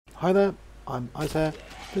Hi there, I'm Isaiah.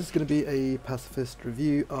 This is going to be a Pacifist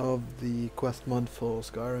review of the quest mod for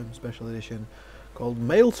Skyrim Special Edition called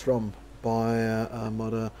Maelstrom by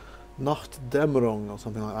modder Nachtdämmerung or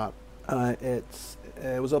something like that.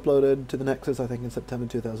 It was uploaded to the Nexus, I think, in September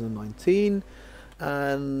 2019,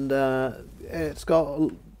 and it's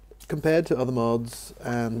got, compared to other mods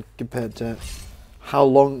and compared to how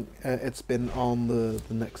long it's been on the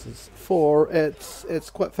Nexus for,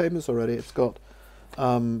 it's quite famous already. It's got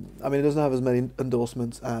I mean, it doesn't have as many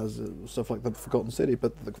endorsements as stuff like the Forgotten City,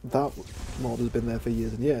 but that mod has been there for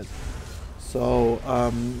years and years. So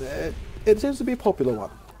it seems to be a popular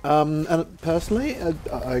one. And personally,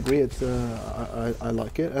 I agree. It's I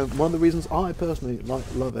like it. And one of the reasons I personally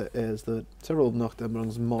love it is that several of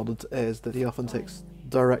Nachtdämmerung's mods is that he often takes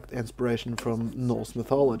direct inspiration from Norse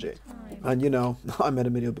mythology. And you know, I made a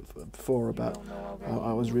video before about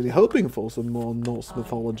I was really hoping for some more Norse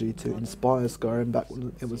mythology to inspire Skyrim back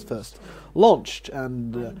when it was first launched.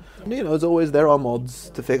 And you know, as always, there are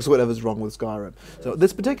mods to fix whatever's wrong with Skyrim. So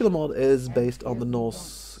this particular mod is based on the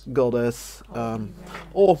Norse goddess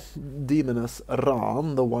or demoness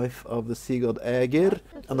Ran, the wife of the sea god Aegir.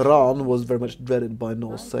 And Ran was very much dreaded by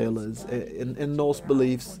Norse sailors. In Norse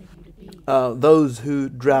beliefs, those who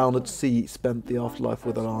drowned at sea spent the afterlife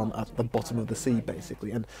with Ran at the bottom of the sea,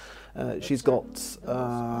 basically. And she's got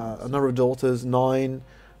a number of daughters, 9,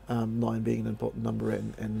 9 being an important number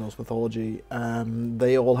in Norse mythology.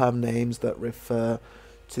 They all have names that refer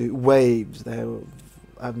to waves. They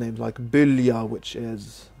have names like Bylja,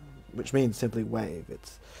 which means simply wave.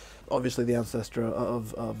 It's obviously the ancestor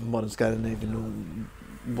of modern Scandinavian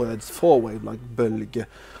words for wave, like bølge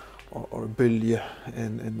or bølge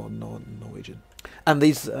in modern Norwegian. And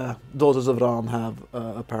these daughters of Ran have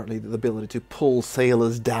apparently the ability to pull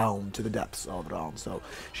sailors down to the depths of Ran, so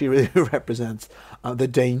she really represents the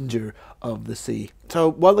danger of the sea. So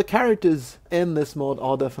while the characters in this mod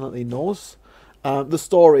are definitely Norse, the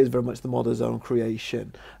story is very much the modder's own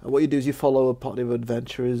creation. What you do is you follow a party of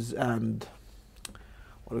adventurers and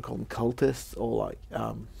what do we call them, cultists, or like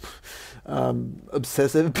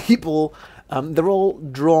obsessive people. They're all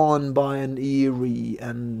drawn by an eerie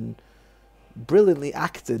and brilliantly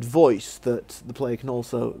acted voice that the player can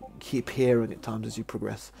also keep hearing at times as you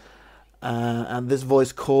progress. And this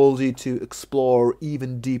voice calls you to explore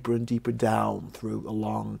even deeper and deeper down through a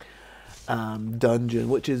long dungeon,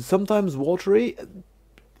 which is sometimes watery,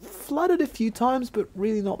 flooded a few times, but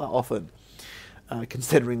really not that often,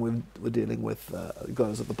 considering we're dealing with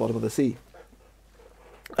guys at the bottom of the sea.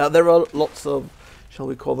 There are lots of, shall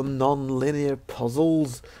we call them, non-linear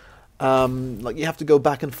puzzles. Like you have to go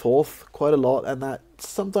back and forth quite a lot, and that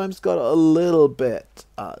sometimes got a little bit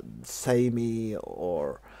samey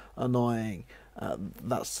or annoying.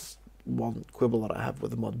 That's one quibble that I have with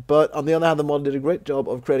the mod. But on the other hand, the mod did a great job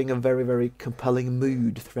of creating a very, very compelling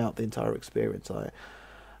mood throughout the entire experience.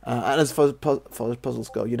 And as far as puzzles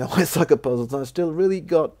go, you know, I suck at puzzles, and I still really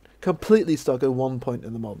got completely stuck at one point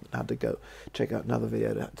in the mod. I had to go check out another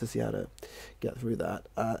video to see how to get through that.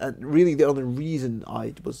 And really the only reason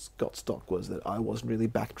I got stuck was that I wasn't really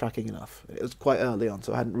backtracking enough. It was quite early on,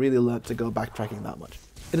 so I hadn't really learnt to go backtracking that much.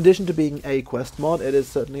 In addition to being a quest mod, it is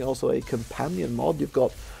certainly also a companion mod. You've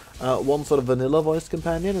got one sort of vanilla voiced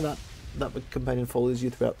companion, and that companion follows you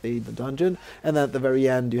throughout the dungeon, and then at the very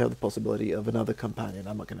end you have the possibility of another companion.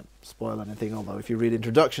 I'm not going to spoil anything, although if you read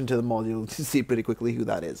Introduction to the mod you'll see pretty quickly who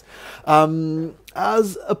that is.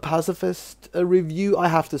 As a pacifist review, I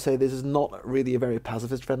have to say this is not really a very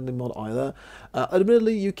pacifist friendly mod either.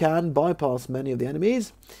 Admittedly, you can bypass many of the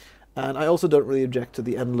enemies, and I also don't really object to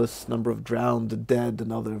the endless number of drowned, dead,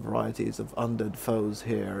 and other varieties of undead foes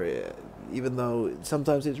here, even though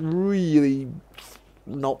sometimes it's really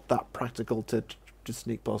not that practical to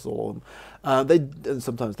sneak past all of them. And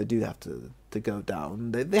sometimes they do have to go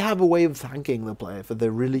down. They have a way of thanking the player for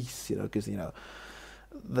their release, you know, because, you know,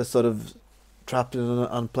 they're sort of trapped in an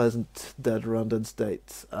unpleasant, dead or undead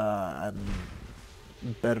state, and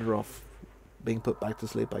better off being put back to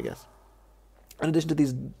sleep, I guess. In addition to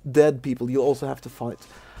these dead people, you also have to fight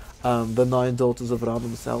the 9 daughters of Ran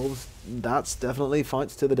themselves. That's definitely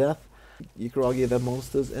fights to the death. You could argue they're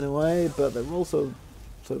monsters in a way, but they're also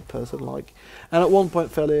sort of person-like. And at one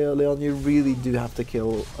point fairly early on, you really do have to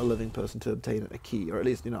kill a living person to obtain a key, or at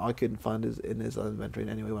least, you know, I couldn't find his in his inventory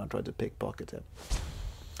anyway when I tried to pickpocket him.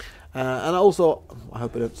 And also, I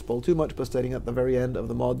hope I don't spoil too much by stating at the very end of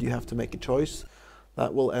the mod you have to make a choice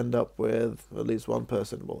that will end up with at least one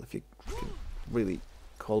person. Well, if you can really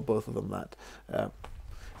call both of them that,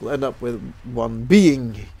 we'll end up with one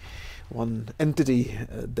being, one entity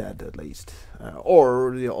dead at least.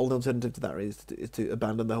 Or the only alternative to that is to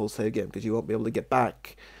abandon the whole save game, because you won't be able to get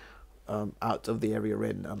back out of the area you're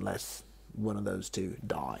in unless one of those two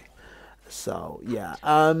die. So yeah,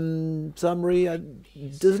 summary,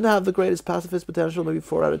 doesn't have the greatest pacifist potential, maybe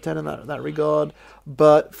 4 out of 10 in that regard,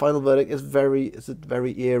 but final verdict is it's a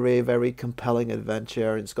very eerie, very compelling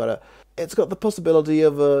adventure. It's got the possibility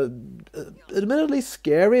of a admittedly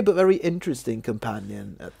scary but very interesting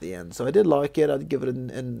companion at the end. So I did like it. I'd give it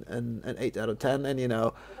an 8 out of 10, and you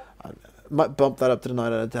know, I might bump that up to the 9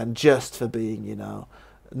 out of 10 just for being, you know,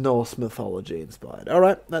 Norse mythology inspired.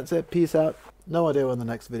 Alright, that's it. Peace out. No idea when the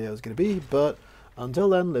next video is going to be, but until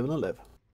then, live and let live.